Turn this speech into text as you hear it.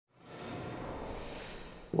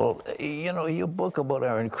Well, you know, your book about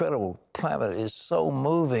our incredible planet is so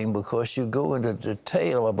moving because you go into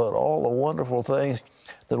detail about all the wonderful things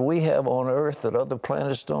that we have on Earth that other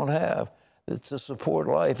planets don't have. It's to support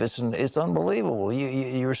life. It's unbelievable.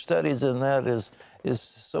 Your studies in that is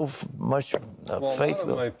so much Well, a lot of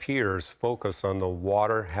faithful. my peers focus on the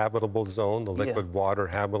water habitable zone, the Yeah. liquid water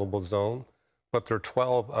habitable zone, but there are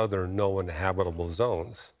 12 other known habitable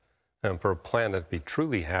zones. And for a planet to be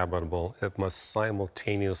truly habitable, it must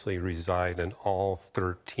simultaneously reside in all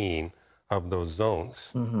 13 of those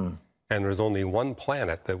zones. Mm-hmm. And there's only one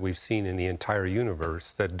planet that we've seen in the entire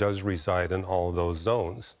universe that does reside in all those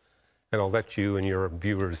zones. And I'll let you and your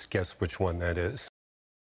viewers guess which one that is.